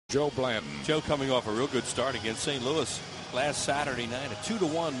Joe Blanton. Joe coming off a real good start against St. Louis last Saturday night, a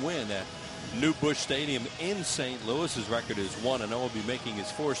 2-1 win at New Busch Stadium in St. Louis. His record is 1-0. Will be making his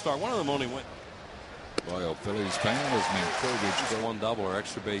 4th start. One of them only went. Loyal Phillies fan has made Kovic one double or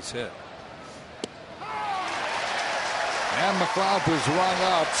extra base hit. And McLeod was rung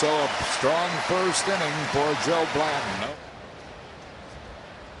up, so a strong first inning for Joe Blanton. No.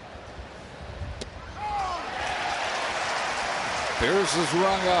 Pierce is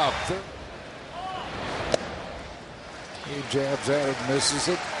rung up. He jabs at it, misses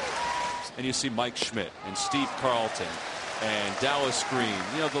it. And you see Mike Schmidt and Steve Carlton and Dallas Green.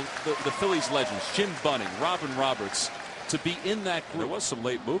 You know, the Phillies legends, Jim Bunning, Robin Roberts, to be in that group. There was some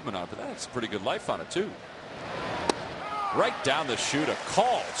late movement on it, but that's a pretty good life on it, too. Right down the chute, a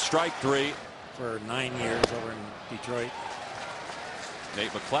call, strike 3. For 9 years over in Detroit. Nate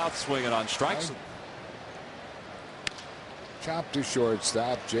McLeod swinging on strikes. Chop to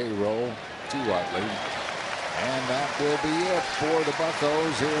shortstop, J-Roll to Utley. And that will be it for the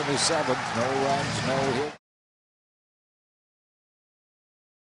Buccos here in the 7th. No runs, no hits.